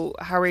 though,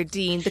 Howard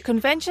Dean, the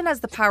convention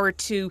has the power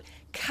to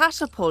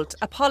catapult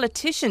a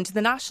politician to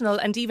the national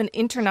and even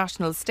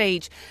international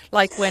stage,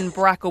 like when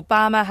Barack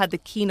Obama had the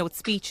keynote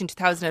speech in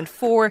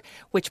 2004,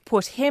 which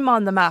put him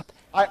on the map.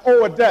 I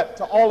owe a debt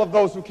to all of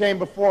those who came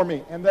before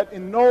me, and that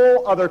in no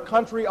other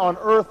country on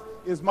earth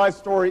is my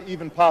story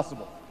even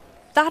possible.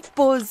 That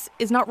buzz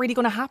is not really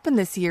going to happen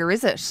this year,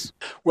 is it?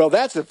 Well,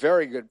 that's a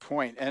very good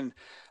point. And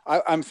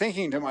I'm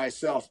thinking to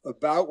myself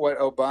about what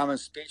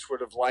Obama's speech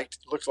would have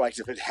looked like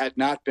if it had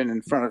not been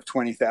in front of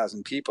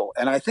 20,000 people.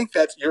 And I think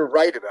you're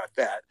right about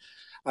that.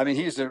 I mean,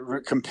 he's a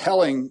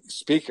compelling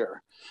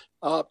speaker.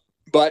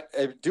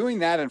 But doing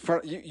that in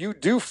front, you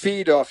do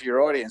feed off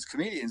your audience.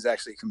 Comedians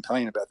actually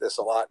complain about this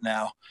a lot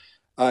now.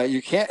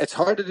 It's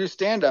hard to do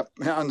stand-up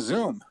on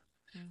Zoom.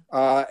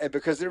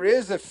 Because there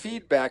is a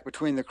feedback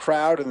between the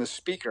crowd and the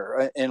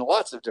speaker in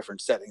lots of different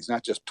settings,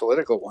 not just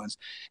political ones.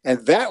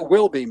 And that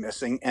will be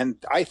missing. And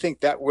I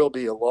think that will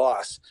be a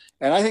loss.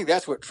 And I think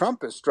that's what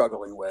Trump is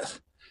struggling with.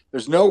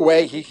 There's no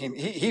way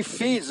he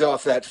feeds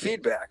off that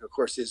feedback. Of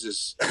course, this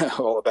is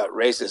all about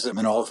racism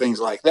and all things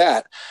like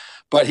that.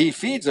 But he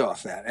feeds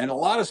off that. And a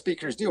lot of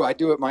speakers do. I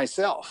do it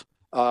myself.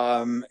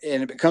 And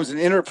it becomes an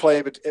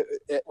interplay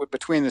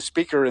between the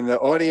speaker and the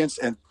audience,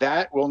 and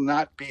that will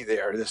not be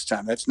there this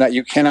time.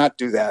 You cannot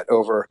do that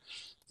over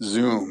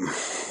Zoom.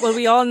 Well,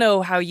 we all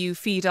know how you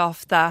feed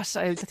off that.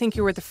 I think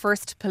you were the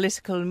first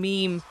political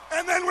meme.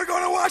 And then we're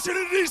going to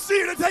Washington, D.C.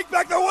 to take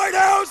back the White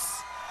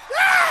House.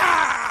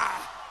 Ah!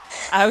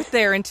 out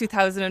there in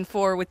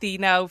 2004 with the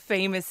now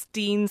famous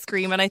Dean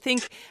scream. And I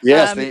think...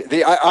 Yes,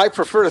 I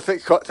prefer to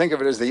think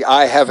of it as the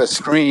I have a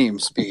scream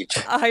speech.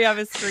 I have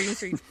a scream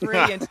speech.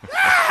 Brilliant.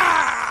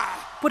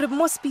 But it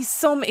must be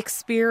some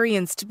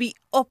experience to be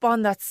up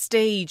on that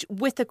stage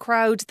with a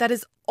crowd that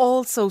is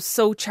also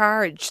so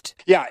charged.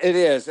 Yeah, it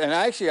is. And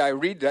actually, I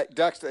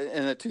redux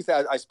in the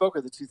 2000. I spoke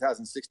at the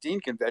 2016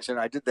 convention.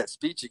 I did that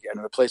speech again,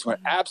 and the place went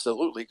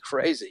absolutely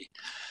crazy.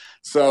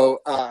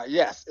 So,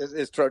 yes,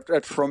 it's a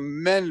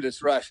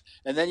tremendous rush.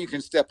 And then you can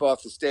step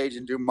off the stage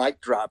and do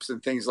mic drops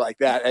and things like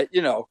that. I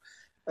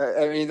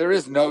mean, there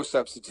is no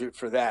substitute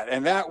for that.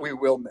 And that we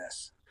will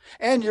miss.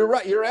 And you're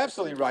right. You're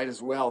absolutely right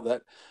as well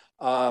that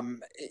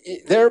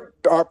there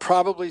are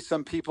probably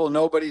some people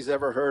nobody's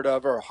ever heard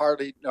of or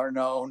hardly are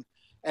known,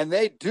 and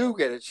they do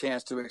get a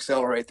chance to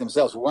accelerate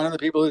themselves. One of the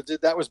people who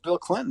did that was Bill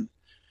Clinton,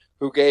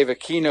 who gave a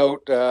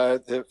keynote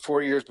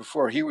 4 years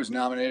before he was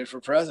nominated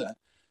for president.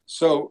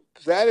 So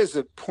that is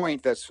a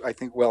point that's, I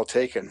think, well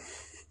taken.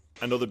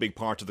 Another big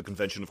part of the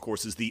convention, of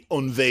course, is the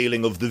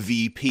unveiling of the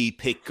VP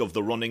pick of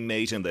the running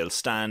mate, and they'll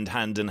stand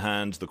hand in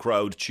hand, the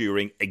crowd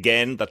cheering.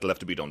 Again, that'll have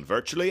to be done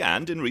virtually,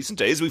 and in recent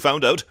days we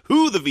found out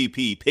who the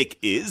VP pick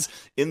is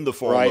in the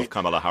form of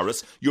Kamala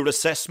Harris. Your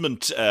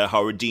assessment,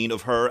 Howard Dean,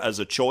 of her as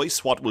a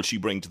choice, what will she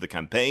bring to the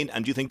campaign,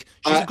 and do you think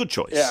she's a good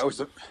choice? Yeah,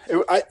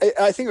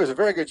 I think it was a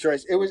very good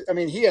choice.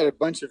 He had a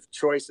bunch of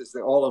choices,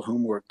 all of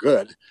whom were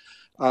good.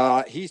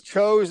 He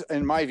chose,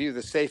 in my view,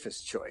 the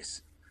safest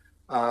choice.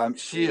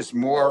 She is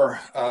more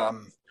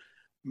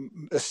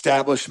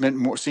establishment,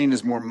 more seen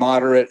as more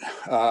moderate,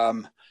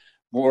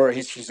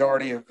 she's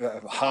already a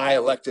high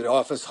elected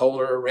office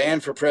holder,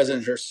 ran for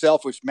president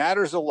herself, which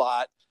matters a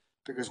lot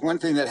because one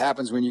thing that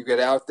happens when you get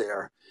out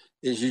there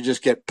is you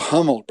just get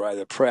pummeled by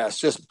the press,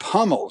 just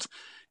pummeled.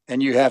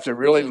 And you have to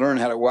really learn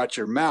how to watch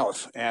your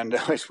mouth, and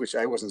which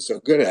I wasn't so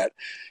good at.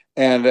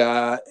 And,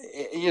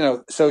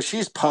 so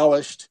she's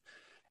polished,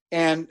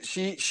 and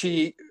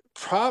she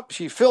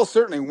fills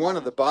certainly one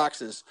of the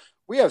boxes.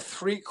 We have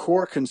 3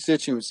 core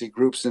constituency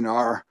groups in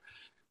our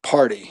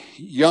party: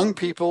 young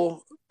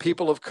people,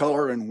 people of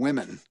color, and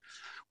women.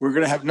 We're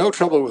going to have no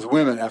trouble with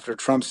women after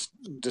Trump's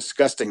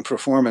disgusting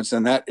performance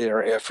in that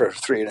area for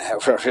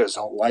 3.5 of his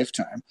whole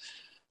lifetime.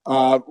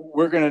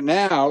 We're going to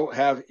now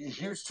have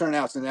huge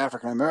turnouts in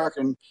African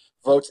American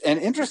votes. And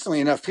interestingly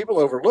enough, people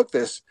overlook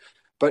this,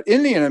 but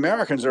Indian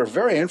Americans are a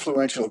very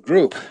influential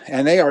group,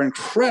 and they are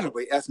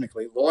incredibly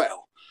ethnically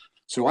loyal.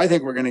 So I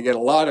think we're going to get a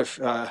lot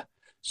of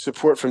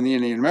support from the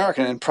Indian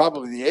American and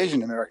probably the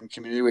Asian American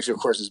community, which of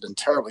course has been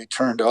terribly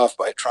turned off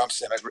by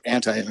Trump's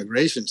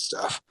anti-immigration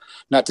stuff,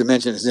 not to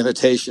mention his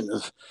invitation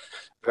of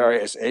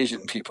various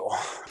Asian people.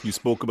 You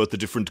spoke about the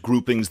different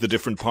groupings, the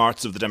different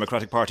parts of the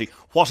Democratic Party.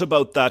 What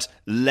about that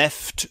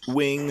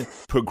left-wing,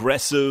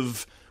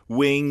 progressive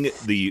wing,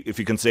 if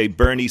you can say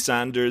Bernie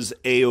Sanders,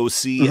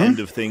 AOC end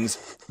of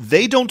things?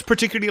 They don't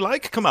particularly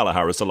like Kamala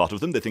Harris, a lot of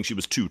them. They think she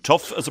was too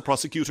tough as a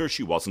prosecutor.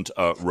 She wasn't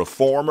a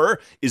reformer.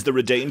 Is there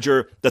a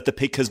danger that the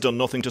pick has done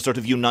nothing to sort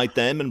of unite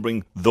them and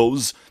bring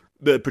those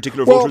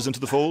particular voters into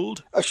the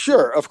fold?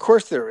 Sure, of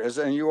course there is,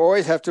 and you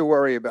always have to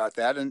worry about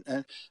that.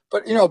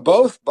 But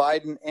both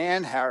Biden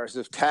and Harris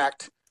have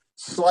tacked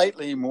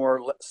slightly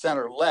more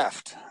center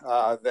left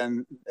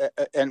and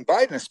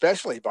Biden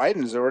especially.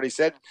 Biden has already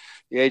said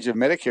the age of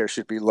Medicare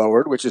should be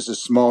lowered, which is a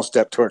small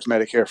step towards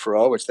Medicare for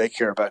all, which they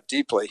care about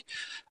deeply.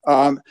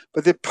 But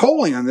the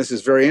polling on this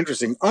is very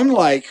interesting.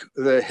 Unlike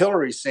the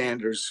Hillary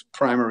Sanders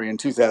primary in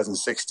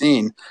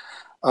 2016,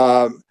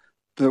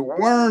 the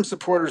Warren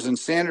supporters and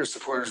Sanders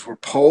supporters were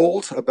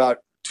polled about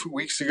 2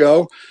 weeks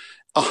ago.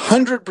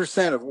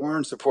 100% of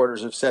Warren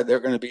supporters have said they're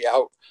going to be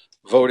out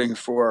voting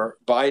for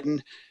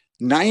Biden.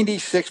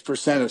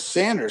 96% of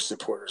Sanders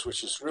supporters,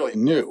 which is really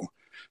new,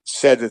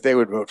 said that they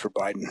would vote for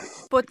Biden.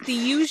 But the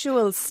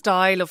usual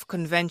style of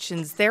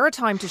conventions, they're a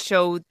time to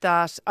show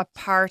that a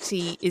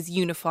party is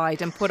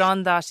unified and put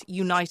on that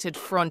united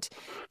front.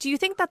 Do you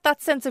think that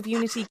that sense of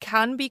unity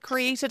can be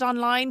created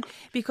online?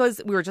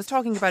 Because we were just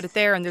talking about it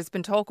there, and there's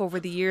been talk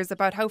over the years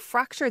about how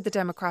fractured the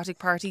Democratic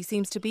Party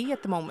seems to be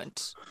at the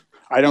moment.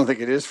 I don't think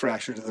it is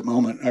fractured at the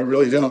moment. I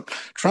really don't.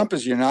 Trump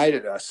has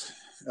united us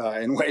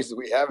in ways that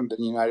we haven't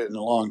been united in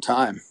a long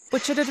time.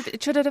 But should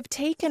it have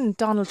taken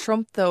Donald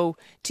Trump, though,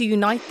 to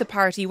unite the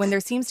party when there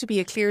seems to be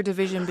a clear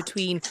division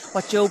between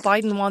what Joe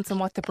Biden wants and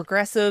what the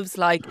progressives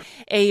like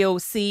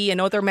AOC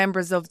and other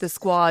members of the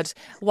squad,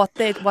 what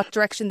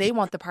direction they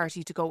want the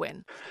party to go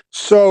in?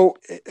 So,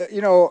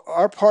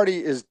 our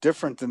party is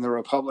different than the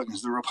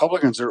Republicans. The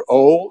Republicans are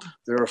old.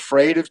 They're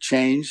afraid of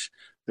change.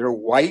 They're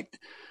white.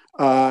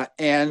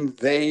 And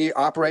they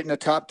operate in a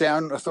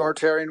top-down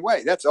authoritarian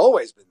way. That's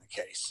always been the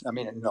case. I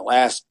mean, in the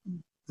last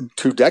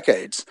 2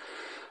 decades,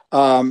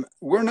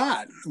 we're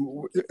not.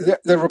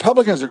 The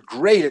Republicans are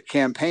great at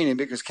campaigning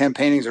because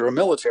campaigning are a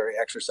military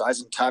exercise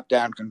and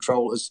top-down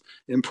control is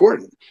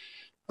important.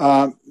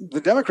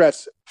 The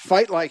Democrats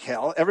fight like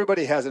hell.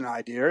 Everybody has an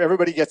idea.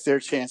 Everybody gets their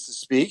chance to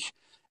speak,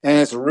 and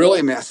it's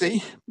really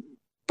messy.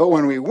 But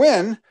when we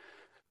win,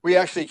 we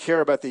actually care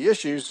about the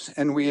issues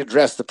and we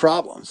address the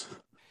problems.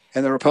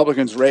 and the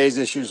Republicans raise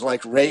issues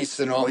like race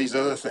and all these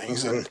other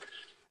things. And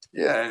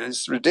yeah,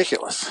 it's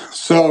ridiculous.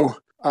 So,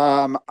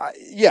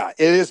 it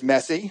is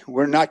messy.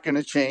 We're not going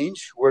to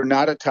change. We're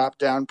not a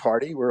top-down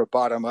party. We're a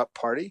bottom-up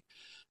party.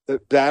 The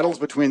battles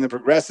between the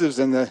progressives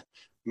and the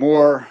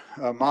more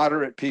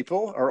moderate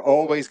people are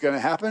always going to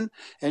happen.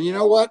 And you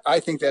know what? I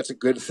think that's a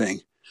good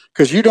thing,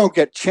 because you don't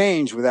get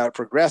change without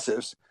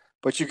progressives,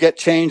 but you get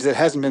change that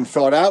hasn't been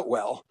thought out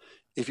well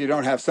if you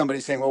don't have somebody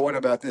saying, well, what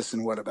about this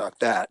and what about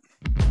that?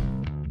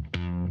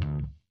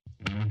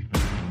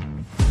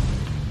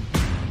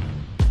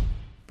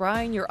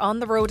 Brian, you're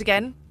on the road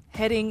again,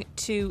 heading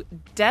to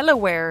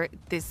Delaware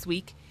this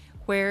week,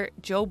 where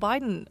Joe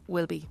Biden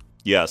will be.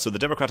 Yeah, so the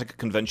Democratic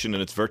Convention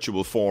in its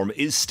virtual form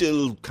is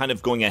still kind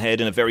of going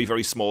ahead in a very,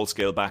 very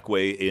small-scale back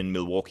way in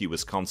Milwaukee,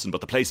 Wisconsin.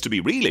 But the place to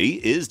be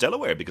really is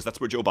Delaware, because that's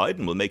where Joe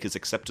Biden will make his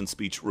acceptance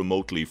speech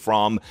remotely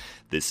from.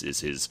 This is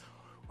his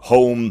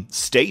home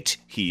state.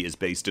 He is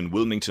based in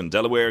Wilmington,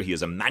 Delaware. He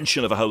has a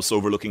mansion of a house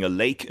overlooking a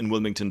lake in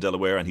Wilmington,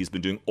 Delaware, and he's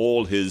been doing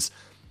all his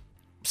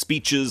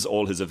speeches,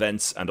 all his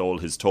events, and all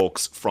his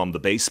talks from the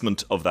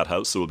basement of that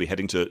house. So we'll be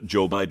heading to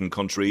Joe Biden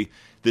country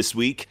this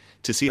week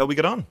to see how we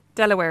get on.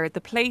 Delaware,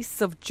 the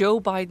place of Joe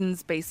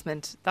Biden's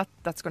basement.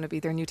 That's going to be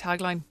their new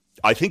tagline.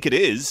 I think it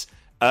is.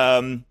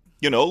 There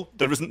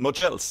isn't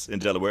much else in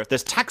Delaware.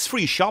 There's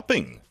tax-free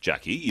shopping,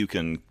 Jackie. You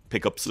can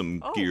pick up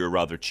some gear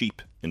rather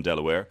cheap in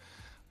Delaware.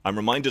 I'm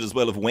reminded as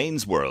well of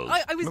Wayne's World.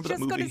 I was Remember just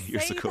that movie going to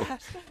years say ago?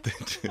 that.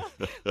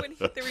 When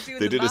they were doing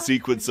They did a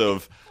sequence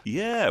of,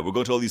 we're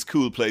going to all these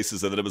cool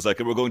places, and then it was like,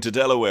 we're going to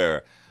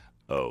Delaware.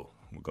 Oh,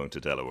 we're going to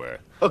Delaware.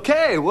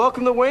 Okay,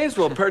 welcome to Wayne's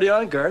World. Party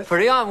on, Garth.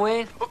 Party on,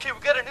 Wayne. Okay,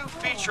 we've got a new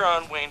feature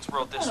on Wayne's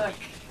World this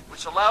week,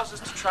 which allows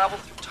us to travel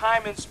through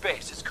time and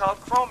space. It's called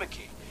Chroma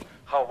Key.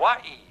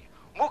 Hawaii.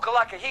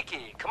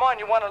 Mukalakahiki. Come on,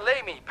 you want to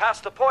lay me?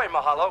 Pass the poi,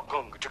 mahalo.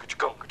 Gung, chugga,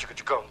 gung,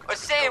 chugga, gung. Or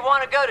say you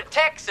want to go to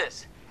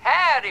Texas.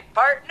 Howdy,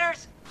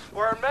 partners.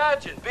 Or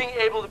imagine being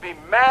able to be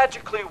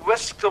magically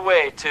whisked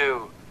away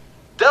to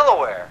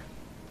Delaware.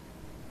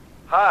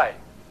 Hi,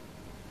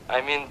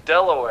 I'm in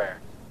Delaware.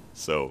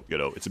 So,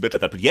 it's a bit like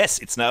that. But yes,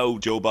 it's now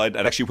Joe Biden.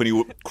 And actually, when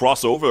you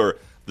cross over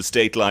the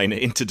state line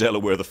into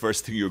Delaware, the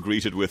first thing you're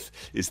greeted with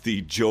is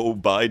the Joe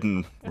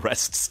Biden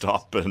rest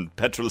stop and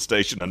petrol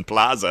station and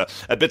plaza,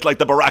 a bit like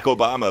the Barack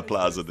Obama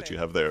plaza that you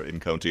have there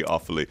in County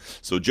Offaly.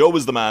 So Joe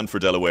is the man for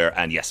Delaware,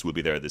 and yes, we'll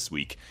be there this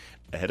week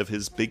ahead of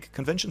his big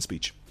convention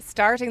speech.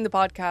 Starting the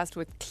podcast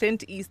with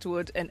Clint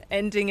Eastwood and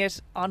ending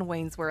it on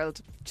Wayne's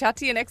World. Chat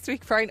to you next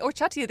week, Brian. Or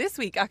chat to you this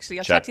week, actually.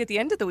 I'll chat to you at the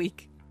end of the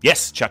week.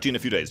 Yes, chat to you in a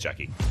few days,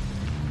 Jackie.